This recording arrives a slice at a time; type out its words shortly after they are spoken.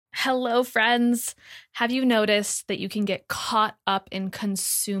Hello, friends. Have you noticed that you can get caught up in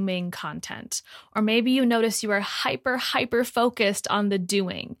consuming content? Or maybe you notice you are hyper focused on the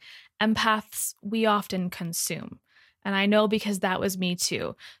doing. Empaths, we often consume. And I know because that was me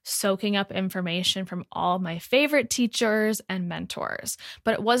too, soaking up information from all my favorite teachers and mentors.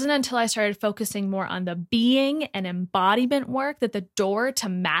 But it wasn't until I started focusing more on the being and embodiment work that the door to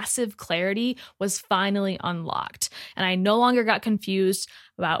massive clarity was finally unlocked. And I no longer got confused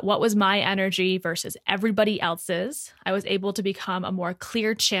about what was my energy versus everybody else's. I was able to become a more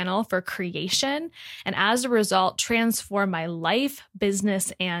clear channel for creation, and as a result, transform my life,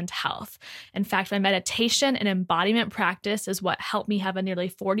 business, and health. In fact, my meditation and embodiment practice is what helped me have a nearly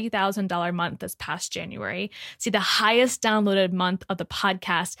 $40,000 month this past January, see the highest downloaded month of the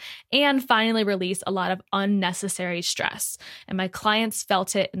podcast, and finally release a lot of unnecessary stress. And my clients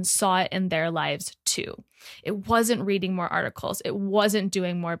felt it and saw it in their lives too. It wasn't reading more articles. It wasn't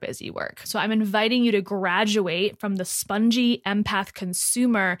doing more busy work. So I'm inviting you to graduate from the spongy empath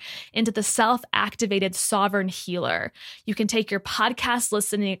consumer into the self-activated sovereign healer. You can take your podcast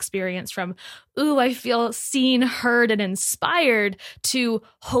listening experience from, ooh, I feel seen, heard, and inspired to,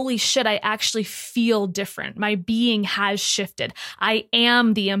 holy shit, I actually feel different. My being has shifted. I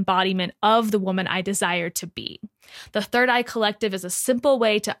am the embodiment of the woman I desire to be. The Third Eye Collective is a simple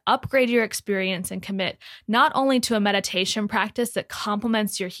way to upgrade your experience and commit not only to a meditation practice that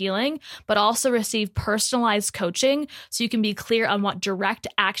complements your healing, but also receive personalized coaching so you can be clear on what direct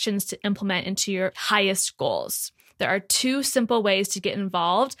actions to implement into your highest goals. There are two simple ways to get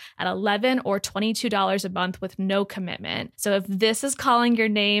involved at $11 or $22 a month with no commitment. So if this is calling your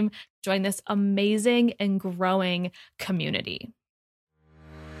name, join this amazing and growing community.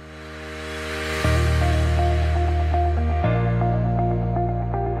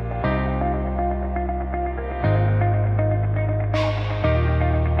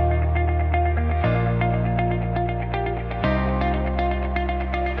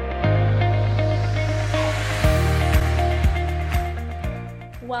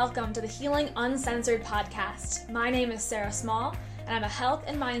 Welcome to the Healing Uncensored podcast. My name is Sarah Small, and I'm a health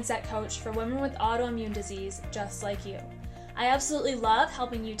and mindset coach for women with autoimmune disease just like you. I absolutely love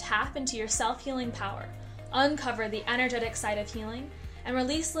helping you tap into your self-healing power, uncover the energetic side of healing, and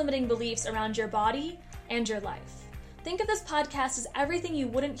release limiting beliefs around your body and your life. Think of this podcast as everything you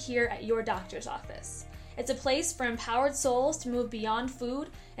wouldn't hear at your doctor's office. It's a place for empowered souls to move beyond food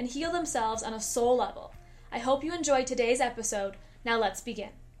and heal themselves on a soul level. I hope you enjoyed today's episode. Now let's begin.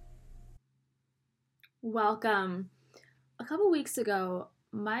 Welcome. A couple weeks ago,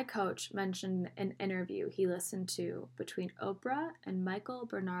 my coach mentioned an interview he listened to between Oprah and Michael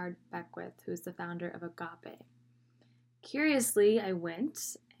Bernard Beckwith, who's the founder of Agape. Curiously, I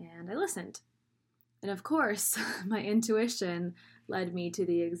went and I listened. And of course, my intuition led me to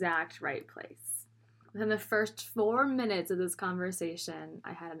the exact right place. Within the first 4 minutes of this conversation,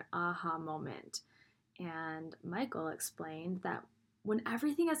 I had an aha moment. And Michael explained that when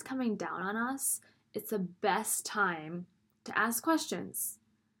everything is coming down on us, it's the best time to ask questions.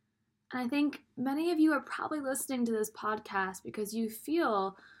 And I think many of you are probably listening to this podcast because you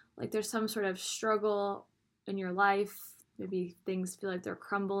feel like there's some sort of struggle in your life. Maybe things feel like they're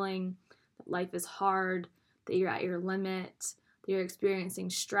crumbling, that life is hard, that you're at your limit, that you're experiencing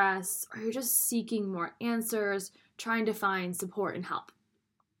stress, or you're just seeking more answers, trying to find support and help.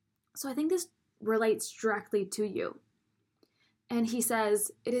 So I think this relates directly to you. And he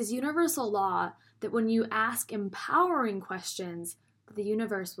says, it is universal law that when you ask empowering questions, that the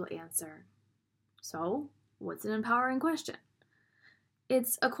universe will answer. So, what's an empowering question?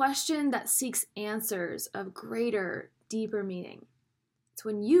 It's a question that seeks answers of greater, deeper meaning. It's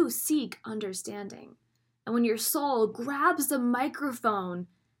when you seek understanding, and when your soul grabs the microphone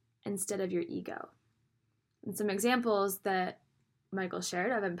instead of your ego. And some examples that Michael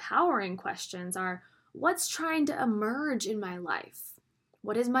shared of empowering questions are, what's trying to emerge in my life?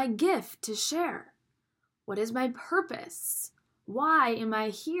 What is my gift to share? What is my purpose? Why am I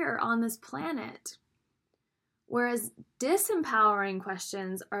here on this planet? Whereas disempowering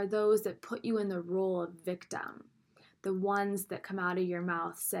questions are those that put you in the role of victim, the ones that come out of your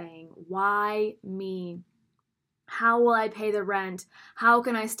mouth saying, why me? How will I pay the rent? How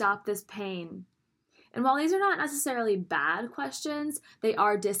can I stop this pain? And while these are not necessarily bad questions, they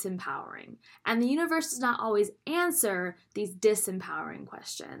are disempowering. And the universe does not always answer these disempowering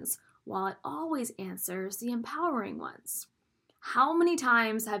questions, while it always answers the empowering ones. How many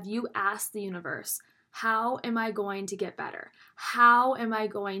times have you asked the universe, how am I going to get better? How am I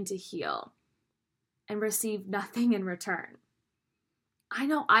going to heal? And received nothing in return? I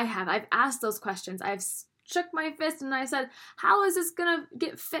know I have. I've asked those questions. I've shook my fist and I said, how is this going to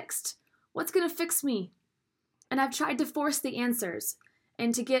get fixed? What's going to fix me? And I've tried to force the answers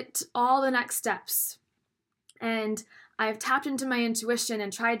and to get all the next steps. And I've tapped into my intuition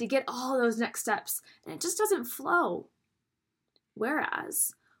and tried to get all those next steps, and it just doesn't flow.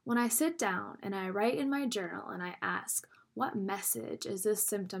 Whereas, when I sit down and I write in my journal and I ask, what message is this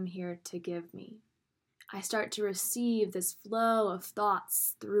symptom here to give me? I start to receive this flow of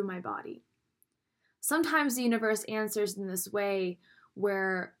thoughts through my body. Sometimes the universe answers in this way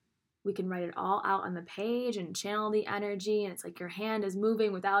where we can write it all out on the page and channel the energy, and it's like your hand is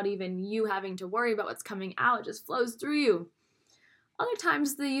moving without even you having to worry about what's coming out. It just flows through you. Other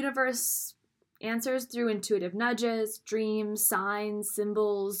times the universe answers through intuitive nudges, dreams, signs,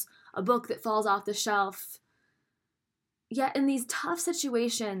 symbols, a book that falls off the shelf. Yet in these tough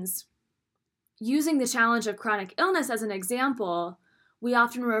situations, using the challenge of chronic illness as an example, we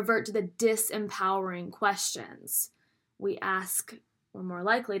often revert to the disempowering questions. We're more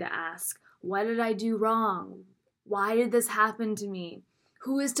likely to ask, what did I do wrong? Why did this happen to me?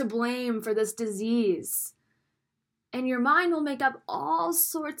 Who is to blame for this disease? And your mind will make up all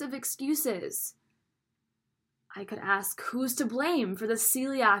sorts of excuses. I could ask, who's to blame for the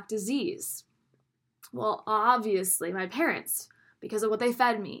celiac disease? Well, obviously my parents, because of what they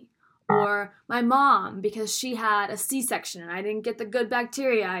fed me. Or my mom, because she had a C-section and I didn't get the good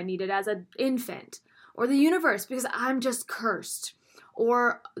bacteria I needed as an infant. Or the universe, because I'm just cursed.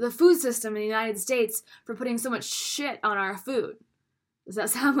 Or the food system in the United States for putting so much shit on our food. Does that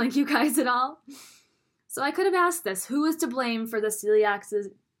sound like you guys at all? So I could have asked this, who is to blame for the celiac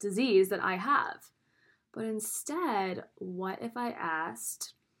disease that I have? But instead, what if I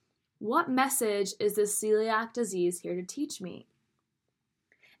asked, what message is this celiac disease here to teach me?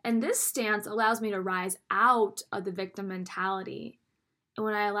 And this stance allows me to rise out of the victim mentality. And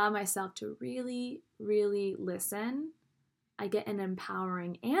when I allow myself to really, really listen, I get an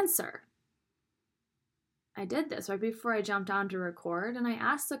empowering answer. I did this right before I jumped on to record, and I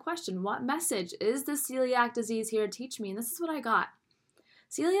asked the question, what message is the celiac disease here to teach me? And this is what I got.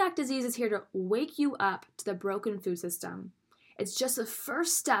 Celiac disease is here to wake you up to the broken food system. It's just the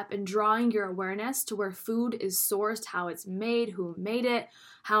first step in drawing your awareness to where food is sourced, how it's made, who made it,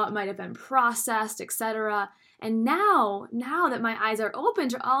 how it might have been processed, etc. And now that my eyes are open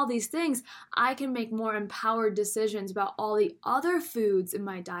to all these things, I can make more empowered decisions about all the other foods in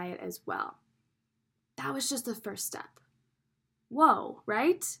my diet as well. That was just the first step. Whoa,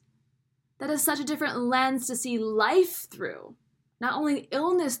 right? That is such a different lens to see life through. Not only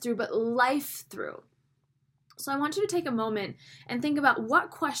illness through, but life through. So I want you to take a moment and think about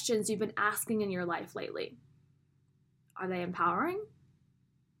what questions you've been asking in your life lately. Are they empowering?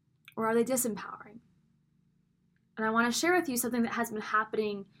 Or are they disempowering? And I want to share with you something that has been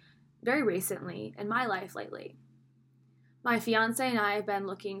happening very recently in my life lately. My fiance and I have been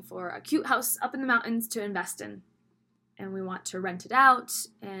looking for a cute house up in the mountains to invest in. And we want to rent it out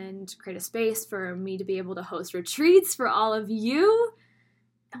and create a space for me to be able to host retreats for all of you.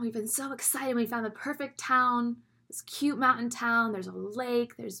 And we've been so excited. We found the perfect town, this cute mountain town. There's a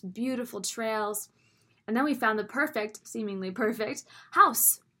lake, there's beautiful trails. And then we found the perfect, seemingly perfect,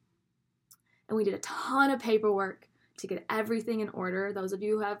 house. And we did a ton of paperwork to get everything in order. Those of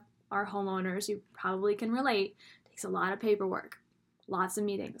you who are homeowners, you probably can relate. It takes a lot of paperwork, lots of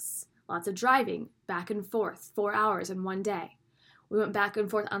meetings, lots of driving back and forth, 4 hours in one day. We went back and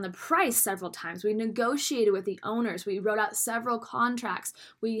forth on the price several times. We negotiated with the owners. We wrote out several contracts.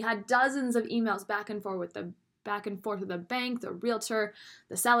 We had dozens of emails back and forth with the bank, the realtor,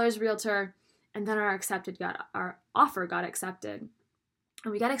 the seller's realtor, and then our offer got accepted.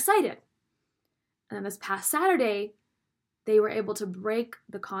 And we got excited. And then this past Saturday, they were able to break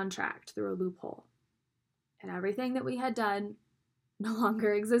the contract through a loophole. And everything that we had done no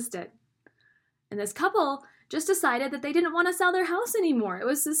longer existed. And this couple just decided that they didn't want to sell their house anymore. It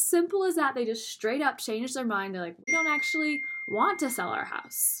was as simple as that. They just straight up changed their mind. They're like, we don't actually want to sell our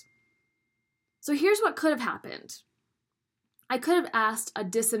house. So here's what could have happened. I could have asked a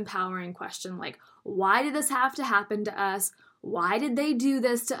disempowering question like, why did this have to happen to us? Why did they do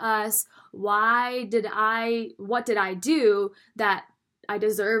this to us? What did I do that I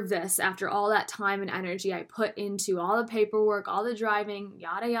deserve this after all that time and energy I put into all the paperwork, all the driving,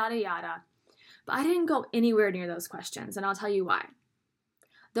 yada, yada, yada. But I didn't go anywhere near those questions, and I'll tell you why.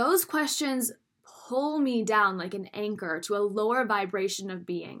 Those questions pull me down like an anchor to a lower vibration of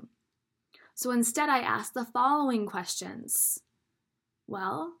being. So instead, I asked the following questions.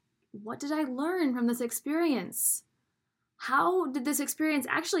 Well, what did I learn from this experience? How did this experience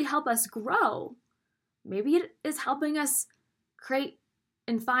actually help us grow? Maybe it is helping us create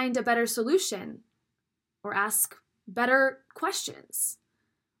and find a better solution. or ask better questions?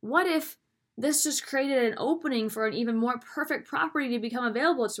 What if this just created an opening for an even more perfect property to become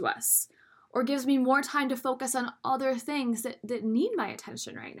available to us, or gives me more time to focus on other things that need my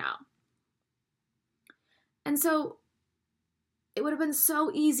attention right now? And so it would have been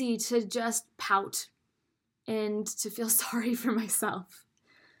so easy to just pout and to feel sorry for myself.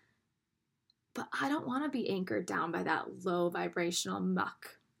 But I don't want to be anchored down by that low vibrational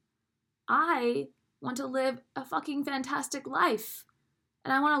muck. I want to live a fucking fantastic life.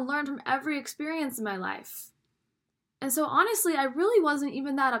 And I want to learn from every experience in my life. And so honestly, I really wasn't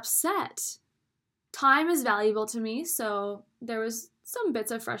even that upset. Time is valuable to me, so there was some bits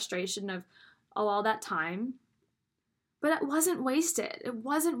of frustration of, oh, all that time. But it wasn't wasted. It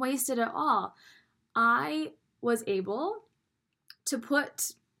wasn't wasted at all. I was able to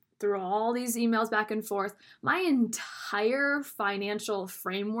put, through all these emails back and forth, my entire financial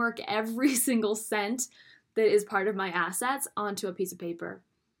framework, every single cent that is part of my assets, onto a piece of paper.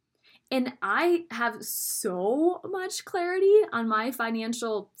 And I have so much clarity on my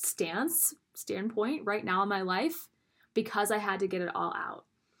financial standpoint right now in my life because I had to get it all out.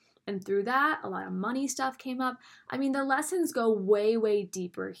 And through that, a lot of money stuff came up. I mean, the lessons go way, way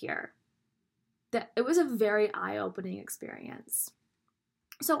deeper here. It was a very eye-opening experience.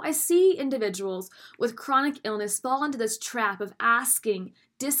 So I see individuals with chronic illness fall into this trap of asking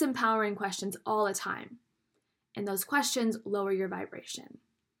disempowering questions all the time. And those questions lower your vibration.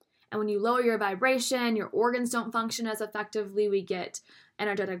 And when you lower your vibration, your organs don't function as effectively. We get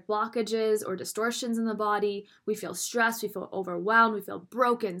energetic blockages or distortions in the body. We feel stressed, we feel overwhelmed, we feel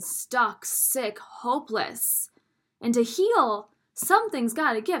broken, stuck, sick, hopeless. And to heal, something's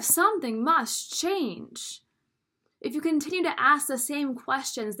got to give. Something must change. If you continue to ask the same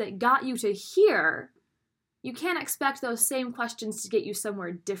questions that got you to here, you can't expect those same questions to get you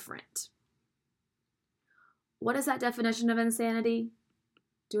somewhere different. What is that definition of insanity?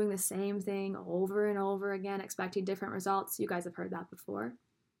 Doing the same thing over and over again, expecting different results. You guys have heard that before.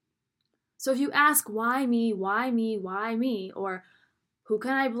 So if you ask, why me, why me, why me? Or who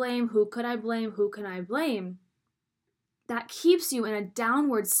can I blame, who could I blame, who can I blame? That keeps you in a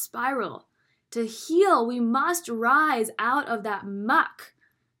downward spiral. To heal, we must rise out of that muck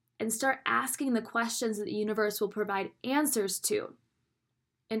and start asking the questions that the universe will provide answers to.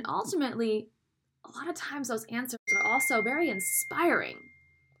 And ultimately, a lot of times those answers are also very inspiring.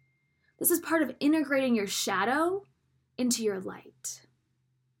 This is part of integrating your shadow into your light.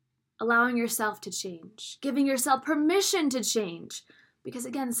 Allowing yourself to change. Giving yourself permission to change. Because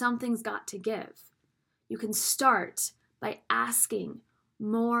again, something's got to give. You can start by asking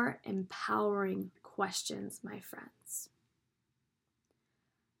more empowering questions, my friends.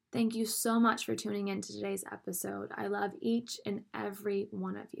 Thank you so much for tuning in to today's episode. I love each and every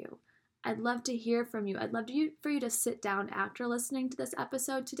one of you. I'd love to hear from you. I'd love for you to sit down after listening to this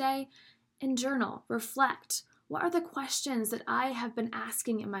episode today and journal, reflect. What are the questions that I have been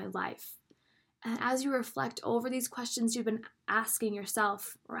asking in my life? And as you reflect over these questions you've been asking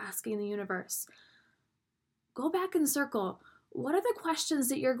yourself or asking the universe, go back and circle. What are the questions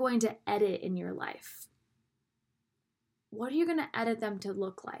that you're going to edit in your life? What are you going to edit them to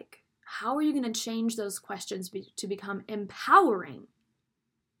look like? How are you going to change those questions to become empowering?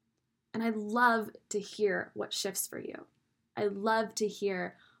 And I'd love to hear what shifts for you. I'd love to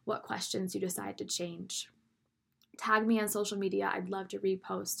hear what questions you decide to change. Tag me on social media. I'd love to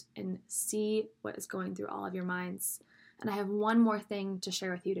repost and see what is going through all of your minds. And I have one more thing to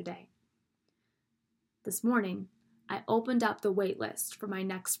share with you today. This morning, I opened up the waitlist for my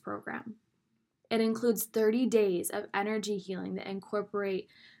next program. It includes 30 days of energy healing that incorporate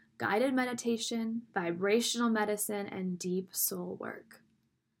guided meditation, vibrational medicine, and deep soul work.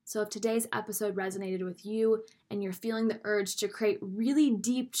 So if today's episode resonated with you and you're feeling the urge to create really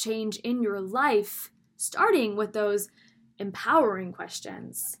deep change in your life, starting with those empowering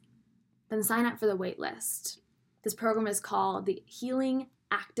questions, then sign up for the waitlist. This program is called the Healing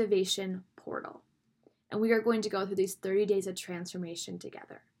Activation Portal. And we are going to go through these 30 days of transformation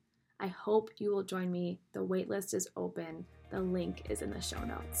together. I hope you will join me. The waitlist is open. The link is in the show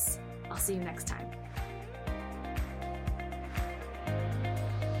notes. I'll see you next time.